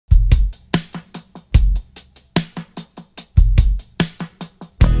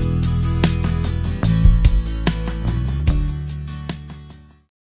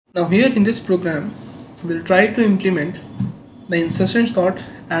Now here in this program, we'll try to implement the insertion sort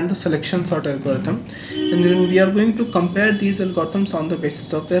and the selection sort algorithm, and then we are going to compare these algorithms on the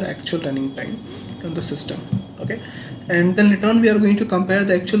basis of their actual running time on the system. Okay, and then later on we are going to compare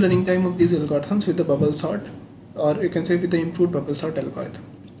the actual running time of these algorithms with the bubble sort, or you can say with the improved bubble sort algorithm.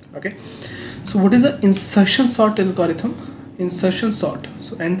 Okay, so what is the insertion sort algorithm? Insertion sort,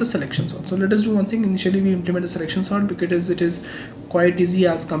 so and the selection sort. So let us do one thing. Initially we implement the selection sort because it is quite easy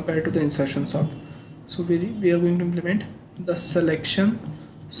as compared to the insertion sort. So we are going to implement the selection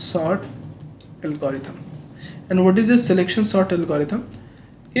sort algorithm. And what is the selection sort algorithm?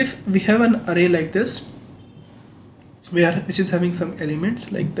 If we have an array like this, which is having some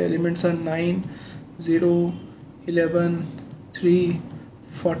elements, like the elements are 9, 0, 11, 3,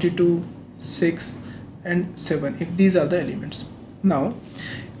 42, 6 and 7, if these are the elements. Now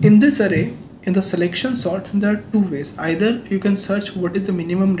in this array, in the selection sort, there are two ways. Either you can search what is the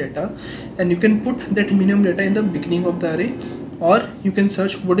minimum data and you can put that minimum data in the beginning of the array, or you can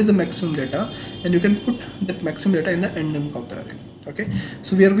search what is the maximum data and you can put that maximum data in the ending of the array. Okay,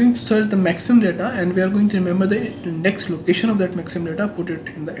 so we are going to search the maximum data and we are going to remember the index location of that maximum data, put it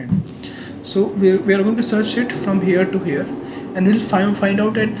in the end. So we are going to search it from here to here, and we'll find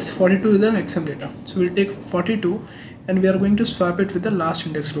out that this 42 is the maximum data. So we'll take 42 and we are going to swap it with the last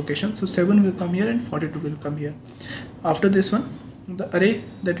index location. So 7 will come here and 42 will come here. After this one, the array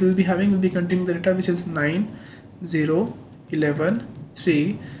that we'll be having will be containing the data which is 9, 0, 11,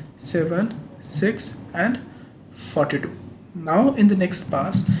 3, 7, 6 and 42. Now in the next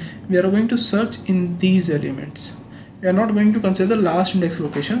pass, we are going to search in these elements. We are not going to consider the last index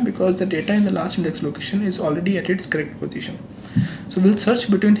location because the data in the last index location is already at its correct position. So we'll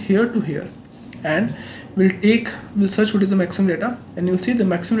search between here to here, and we'll search what is the maximum data, and you'll see the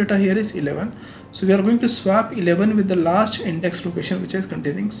maximum data here is 11. So we are going to swap 11 with the last index location which is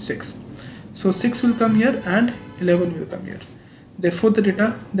containing 6. So 6 will come here and 11 will come here. Therefore the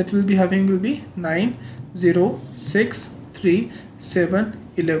data that we'll be having will be 9, 0, 6, 3, 7,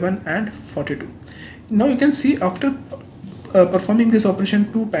 11 and 42. Now you can see after performing this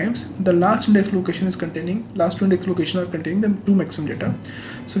operation 2 times, the last two index location are containing the two maximum data.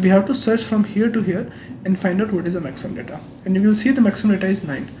 So we have to search from here to here and find out what is the maximum data, and you will see the maximum data is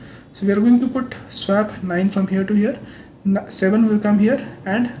 9. So we are going to swap 9 from here to here. 7 will come here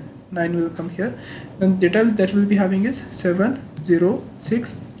and 9 will come here. Then data that we'll be having is 7, 0,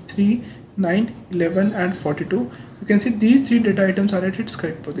 6, 3, 9, 11 and 42. You can see these 3 data items are at its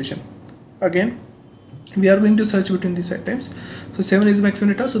correct position. Again, we are going to search between these items. So 7 is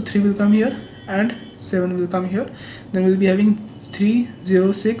maximum data, so 3 will come here and 7 will come here. Then we'll be having 3,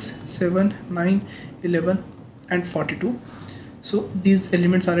 0, 6, 7, 9, 11 and 42. So these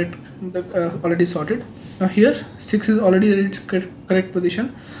elements are already sorted. Now here 6 is already at its correct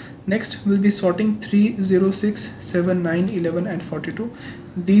position. Next we'll be sorting 3, 0, 6, 7, 9, 11 and 42.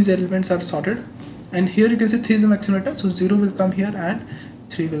 These elements are sorted, and here you can see 3 is the maximum data, so 0 will come here and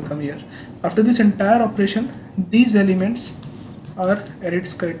 3 will come here. After this entire operation, these elements are at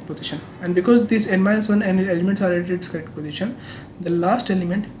its correct position, and because these n-1 elements are at its correct position, the last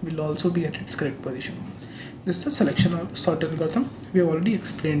element will also be at its correct position. This is the selection sort algorithm. We have already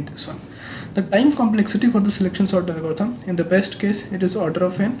explained this one. The time complexity for the selection sort algorithm, in the best case it is order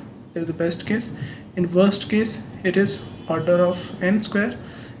of n. There is the best case. In worst case it is order of n square.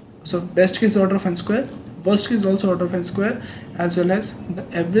 So best case is order of n square, worst case is also order of n square, as well as the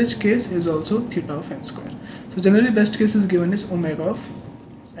average case is also theta of n square. So generally best case is given is omega of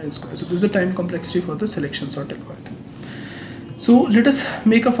n square. So this is the time complexity for the selection sort algorithm. So let us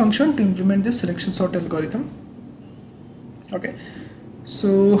make a function to implement this selection sort algorithm. Okay,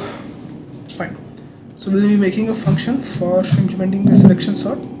 so fine. So we'll be making a function for implementing the selection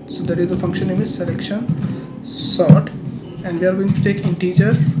sort. So there is a function name is selection sort, and we are going to take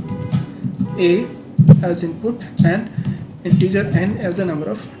integer a as input and integer n as the number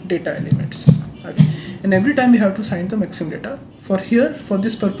of data elements. Okay, and every time we have to find the maximum data. For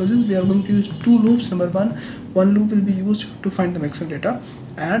this purposes, we are going to use 2 loops. Number one loop will be used to find the maximum data,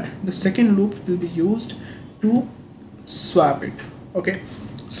 and the second loop will be used to swap it. Okay,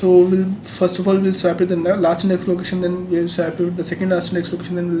 so first of all we'll swap it the last index location, then we'll swap it the second last index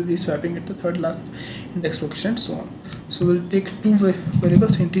location, then we'll be swapping it the third last index location, and so on. So we'll take 2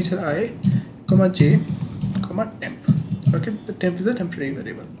 variables, integer I, j, temp. Okay, the temp is a temporary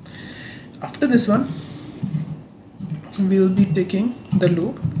variable. After this one, we'll be taking the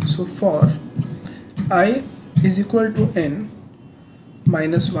loop. So for I is equal to n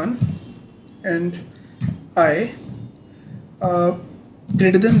minus 1 and I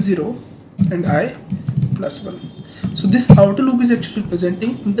greater than 0 and I plus 1. So this outer loop is actually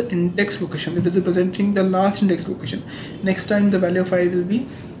representing the index location. It is representing the last index location. Next time the value of I will be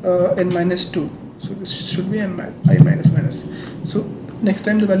n minus 2. So this should be I minus minus. So next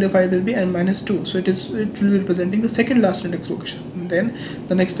time the value of I will be n minus 2. So it will be representing the second last index location. And then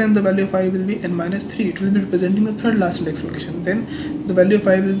the next time the value of I will be n minus 3. It will be representing the third last index location. Then the value of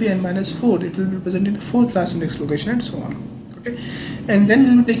I will be n minus 4. It will be representing the fourth last index location, and so on. Okay, and then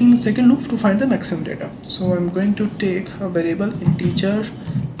we'll be taking the second loop to find the maximum data. So I'm going to take a variable integer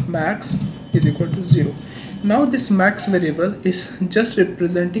max is equal to 0. Now this max variable is just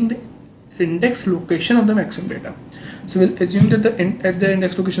representing the index location of the maximum data. So we'll assume that at the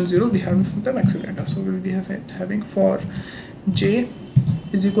index location 0 we have the maximum data. So we'll be having for j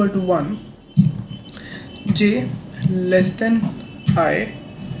is equal to 1, j less than I,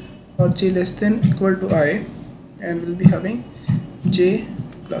 or j less than equal to I, and we'll be having j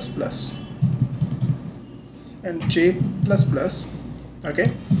plus plus and j plus plus. Okay,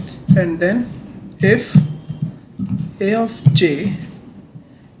 and then if a of j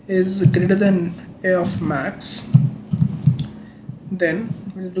is greater than a of max, then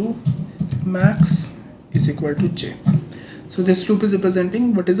we'll do max is equal to j. So this loop is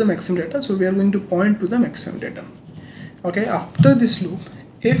representing what is the maximum data, so we are going to point to the maximum data. Okay, after this loop,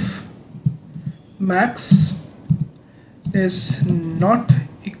 if max is not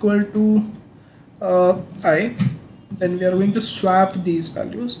equal to I, then we are going to swap these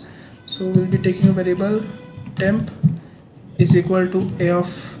values. So we'll be taking a variable temp is equal to a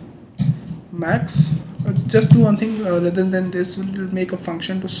of max. Just do one thing, rather than this, we'll make a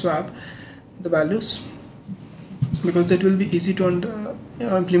function to swap the values, because that will be easy to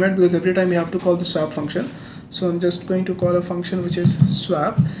implement, because every time you have to call the swap function. So I'm just going to call a function which is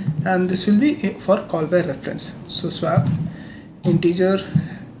swap, and this will be for call by reference. So swap integer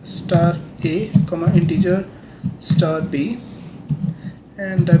star a comma integer star b,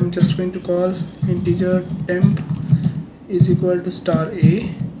 and I'm just going to call integer temp is equal to star a,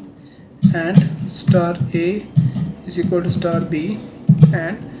 and star a is equal to star b,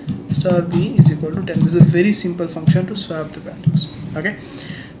 and star b is equal to 10. This is a very simple function to swap the values. Okay,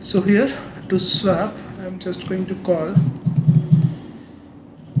 so here to swap I'm just going to call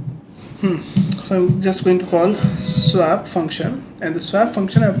so I'm just going to call swap function, and the swap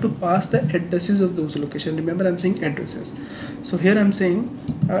function I have to pass the addresses of those locations. Remember, I'm saying addresses. So here I'm saying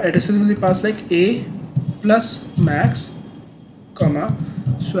addresses will be passed like a plus max comma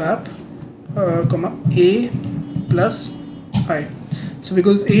swap comma a plus I. So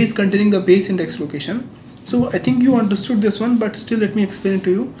because a is containing the base index location, so I think you understood this one, but still let me explain to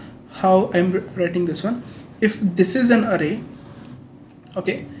you how I'm writing this one. If this is an array,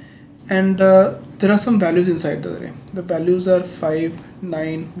 okay, and there are some values inside the array. The values are 5,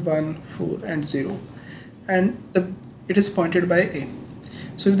 9, 1, 4 and 0, and it is pointed by a.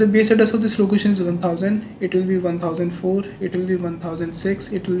 So if the base address of this location is 1000, it will be 1004, it will be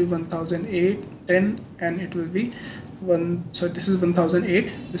 1006, it will be 1008, 10, and it will be so this is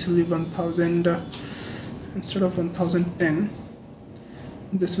 1008, this will be 1000, instead of 1010,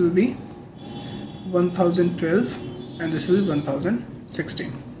 this will be 1012, and this will be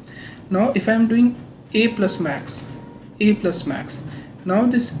 1016. Now if I am doing a plus max, now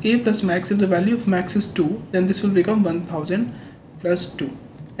this a plus max, if the value of max is 2, then this will become 1000 plus 2,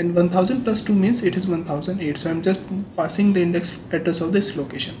 and 1000 plus 2 means it is 1008. So I'm just passing the index address of this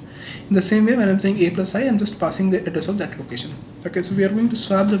location. In the same way, when I'm saying a plus I, I'm just passing the address of that location. Okay, so we are going to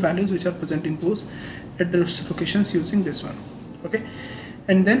swap the values which are present in those address locations using this one. Okay,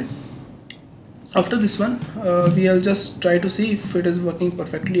 and then after this one we'll just try to see if it is working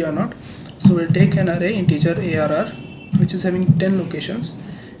perfectly or not. So we'll take an array integer arr which is having 10 locations,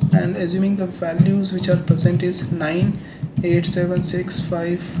 and assuming the values which are present is 9, 8, 7, 6,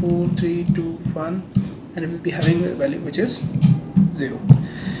 5, 4, 3, 2, 1, and it will be having a value which is 0.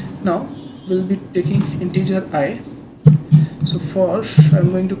 Now we'll be taking integer I. So for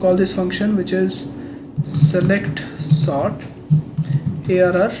I'm going to call this function which is select sort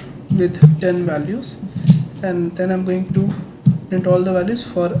arr with 10 values, and then I'm going to print all the values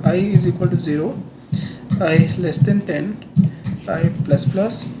for I is equal to 0, I less than 10, I plus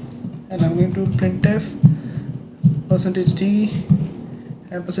plus, and I'm going to printf %d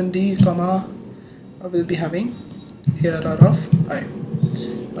and %d comma will be having arr of I.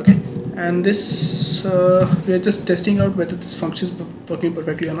 Okay, and this we are just testing out whether this function is working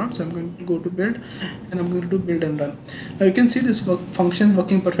perfectly or not. So I'm going to go to build, and I'm going to do build and run. Now you can see this function is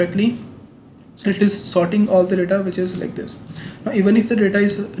working perfectly. it is sorting all the data which is like this. Now even if the data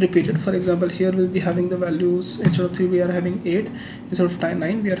is repeated, for example here we'll be having the values, instead of 3 we are having 8, instead of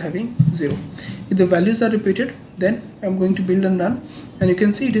 9 we are having 0. If the values are repeated, then I'm going to build and run, and you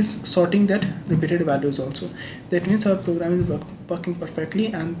can see it is sorting that repeated values also. That means our program is working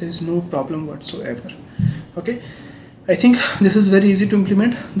perfectly and there's no problem whatsoever. Okay, I think this is very easy to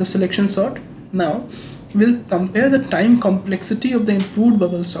implement, the selection sort. Now we'll compare the time complexity of the improved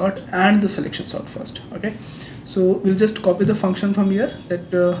bubble sort and the selection sort first. Okay, so we'll just copy the function from here, that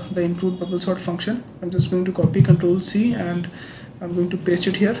the improved bubble sort function. I'm just going to copy, Control C, and I'm going to paste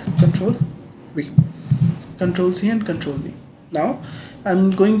it here, Control V, Control C and Control V. Now I'm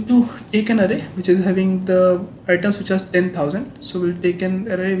going to take an array which is having the items which are 10,000. So we'll take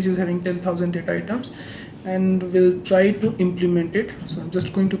an array which is having 10,000 data items and we'll try to implement it. So I'm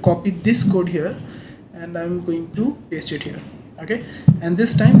just going to copy this code here and I'm going to paste it here. Okay, and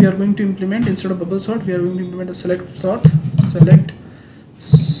this time we are going to implement, instead of bubble sort, we are going to implement a selection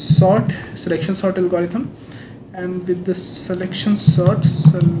sort algorithm, and with the selection sort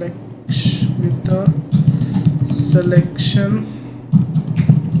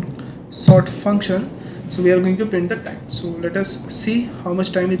function, so we are going to print the time. So let us see how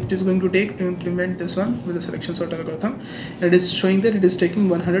much time it is going to take to implement this one with the selection sort algorithm. It is showing that it is taking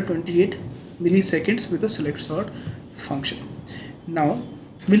 128 milliseconds with the select sort function. Now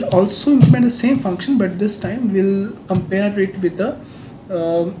we'll also implement the same function, but this time we'll compare it with the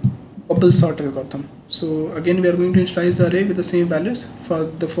bubble sort algorithm. So again we are going to initialize the array with the same values. For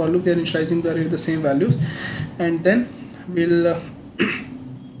the for loop we are initializing the array with the same values, and then we'll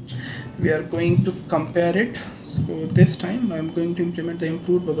we are going to compare it. So this time I'm going to implement the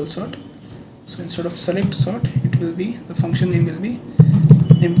improved bubble sort. So instead of select sort, it will be, the function name will be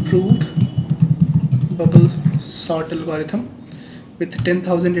improved bubble sort algorithm with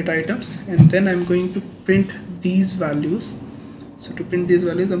 10,000 data items, and then I'm going to print these values. So to print these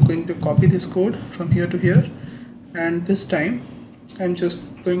values, I'm going to copy this code from here to here, and this time I'm just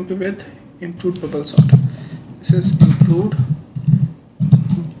going to with improved bubble sort. This is improved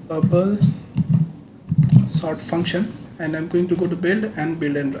bubble sort function, and I'm going to go to build and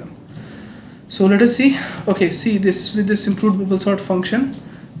run. So let us see. Okay, see this, with this improved bubble sort function,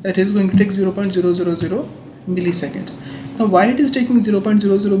 it is going to take 0.000 milliseconds. Now why it is taking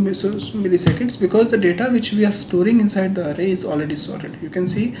 0.00 milliseconds? Because the data which we are storing inside the array is already sorted. You can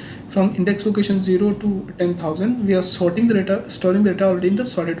see from index location 0 to 10,000 we are sorting the data, storing the data already in the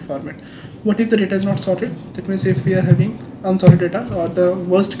sorted format. What if the data is not sorted? That means if we are having unsorted data, or the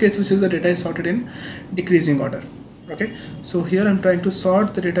worst case, which is the data is sorted in decreasing order. Okay, so here I'm trying to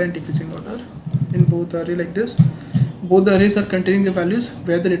sort the data in decreasing order in both the array like this. Both the arrays are containing the values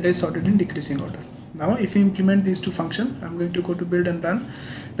where the data is sorted in decreasing order. Now if we implement these two functions, I'm going to go to build and run.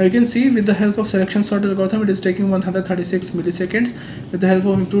 Now you can see with the help of selection sort algorithm, it is taking 136 milliseconds. With the help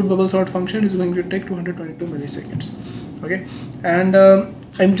of improved bubble sort function, it is going to take 222 milliseconds. Okay, and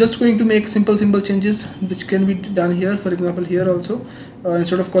I'm just going to make simple changes which can be done here. For example, here also,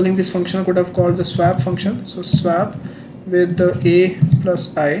 instead of calling this function, I could have called the swap function. So swap with the a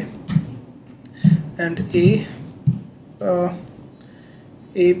plus I, and a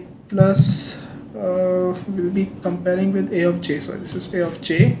plus will be comparing with a of j. So this is a of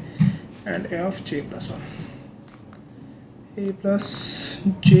j and a of j plus 1, a plus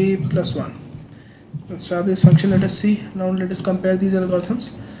j plus 1. Let's have this function. Let us see. Now let us compare these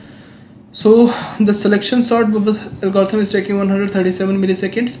algorithms. So the selection sort bubble algorithm is taking 137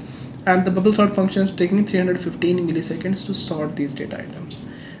 milliseconds, and the bubble sort function is taking 315 milliseconds to sort these data items,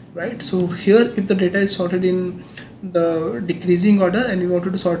 right? So here, if the data is sorted in the decreasing order and you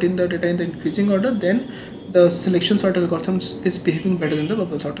wanted to sort in the data in the increasing order, then the selection sort algorithm is behaving better than the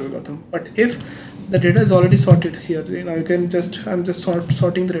bubble sort algorithm. But if the data is already sorted here, you know, you can just, I'm just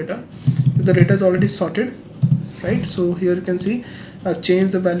sorting the data. If the data is already sorted, right? So here you can see I've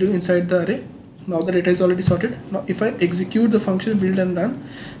changed the value inside the array. Now the data is already sorted. Now if I execute the function build and run,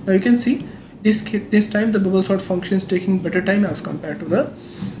 now you can see this time the bubble sort function is taking better time as compared to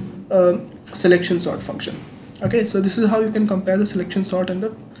the selection sort function. Okay, so this is how you can compare the selection sort and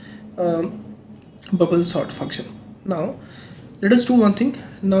the bubble sort function. Now let us do one thing.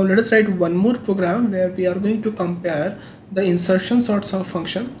 Now let us write one more program where we are going to compare the insertion sort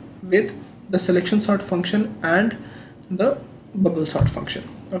function with the selection sort function and the bubble sort function.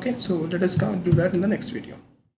 Okay, so let us do that in the next video.